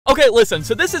Okay, listen,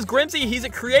 so this is Grimsy. He's a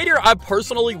creator I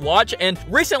personally watch, and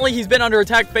recently he's been under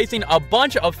attack facing a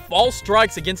bunch of false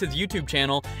strikes against his YouTube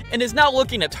channel and is now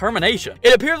looking at termination.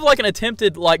 It appears like an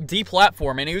attempted,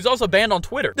 deplatforming, and he was also banned on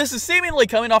Twitter. This is seemingly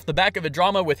coming off the back of a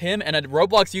drama with him and a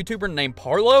Roblox YouTuber named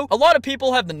Parlo. A lot of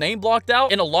people have the name blocked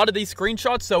out in a lot of these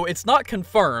screenshots, so it's not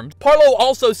confirmed. Parlo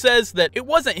also says that it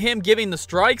wasn't him giving the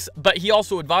strikes, but he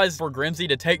also advised for Grimsy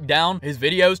to take down his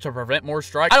videos to prevent more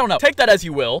strikes. I don't know. Take that as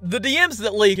you will. The DMs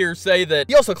that leak here say that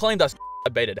he also claimed us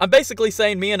baited. I'm basically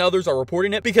saying me and others are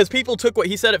reporting it because people took what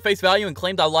he said at face value and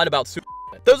claimed I lied about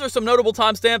Those are some notable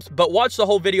timestamps, but watch the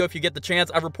whole video if you get the chance.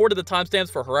 I've reported the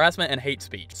timestamps for harassment and hate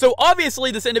speech. So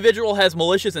obviously this individual has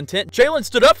malicious intent. Jalen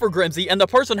stood up for Grimsy and the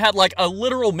person had like a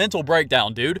literal mental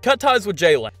breakdown, dude. Cut ties with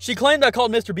Jalen. She claimed I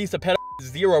called Mr. Beast a pedophile,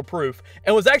 zero proof,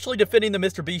 and was actually defending the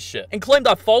Mr. Beast shit, and claimed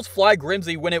I false flagged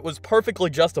Grimsy when it was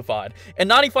perfectly justified. And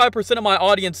 95% of my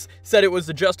audience said it was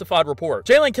a justified report.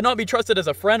 Jalen cannot be trusted as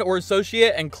a friend or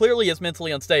associate and clearly is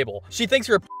mentally unstable. She thinks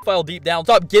you're a pedophile deep down.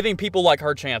 Stop giving people like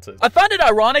her chances. I find it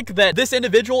ironic that this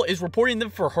individual is reporting them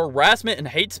for harassment and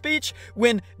hate speech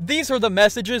when these are the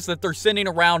messages that they're sending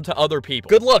around to other people.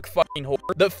 Good luck, fucking whore.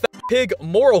 The fat pig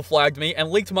moral flagged me and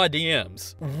leaked my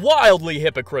DMs. Wildly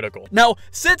hypocritical. Now,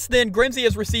 since then, Grimsy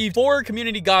has received 4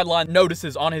 community guideline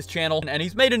notices on his channel, and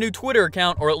he's made a new Twitter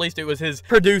account, or at least it was his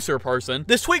producer person.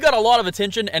 This tweet got a lot of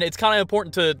attention, and it's kind of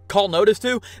important to call notice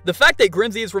to. The fact that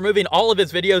Grimsy is removing all of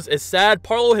his videos is sad.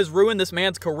 Parlo has ruined this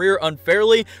man's career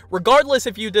unfairly. Regardless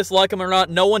if you dislike him or not,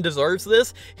 no one deserves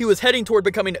this. He was heading toward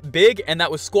becoming big, and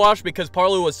that was squashed because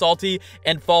Parlo was salty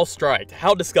and false striked.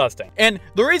 How disgusting. And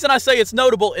the reason I say it's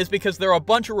notable is because there are a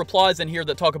bunch of replies in here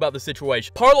that talk about the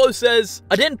situation. Parlo says,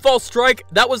 I didn't false strike.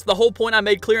 That was the whole point I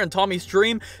made clear in Tommy's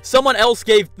stream. Someone else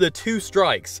gave the 2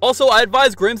 strikes. Also, I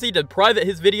advise Grimsy to private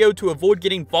his video to avoid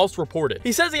getting false reported.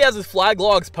 He says he has his flag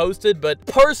logs posted, but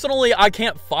personally, I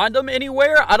can't find them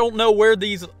anywhere. I don't know where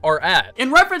these are at.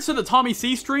 In reference to the Tommy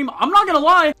C stream, I'm not gonna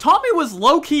lie, Tommy was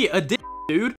low-key a dick,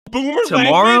 dude. Boomer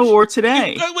Tomorrow language? Or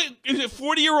today? Wait, is it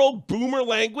 40-year-old boomer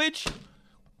language?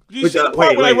 Did you Wait, see the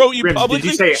part when I wrote you Grimsy, publicly?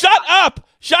 did you say Shut up!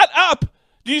 Shut up!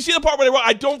 Did you see the part when I wrote,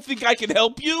 I don't think I can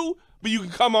help you, but you can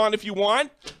come on if you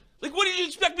want? Like, what do you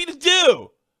expect me to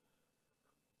do?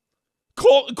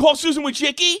 Call Susan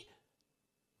Wojcicki?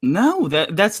 No,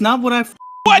 that's not what I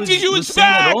What did you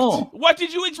expect? All. What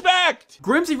did you expect?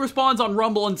 Grimsy responds on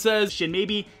Rumble and says,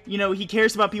 maybe, you know, he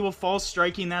cares about people false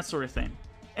striking, that sort of thing.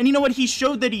 And you know what? He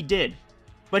showed that he did.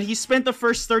 But he spent the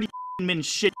first 30 minutes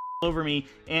shit all over me,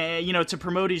 and, you know, to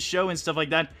promote his show and stuff like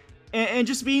that. And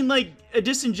just being, like, a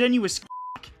disingenuous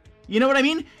you know what I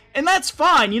mean? And that's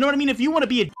fine, you know what I mean? If you want to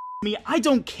be a me, I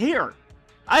don't care.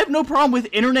 I have no problem with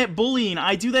internet bullying.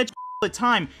 I do that all the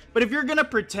time. But if you're gonna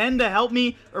pretend to help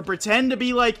me, or pretend to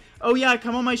be like, oh yeah,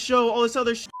 come on my show, all this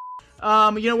other shit,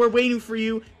 you know, we're waiting for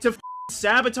you to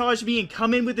sabotage me and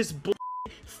come in with this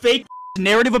fake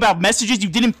narrative about messages you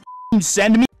didn't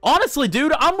send me. honestly,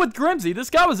 dude, I'm with Grimsy. This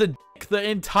guy was a dick the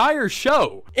entire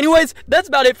show. Anyways, that's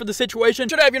about it for the situation.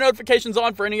 Should have your notifications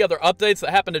on for any other updates that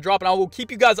happen to drop, and I will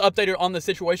keep you guys updated on the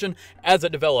situation as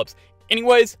it develops.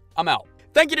 Anyways, I'm out.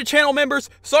 Thank you to channel members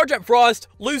Sergeant Frost,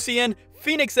 Lucian,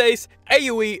 Phoenix Ace,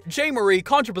 AUE, J. Marie,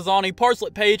 Contra Pisani,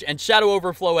 Parslet Page, and Shadow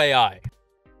Overflow AI.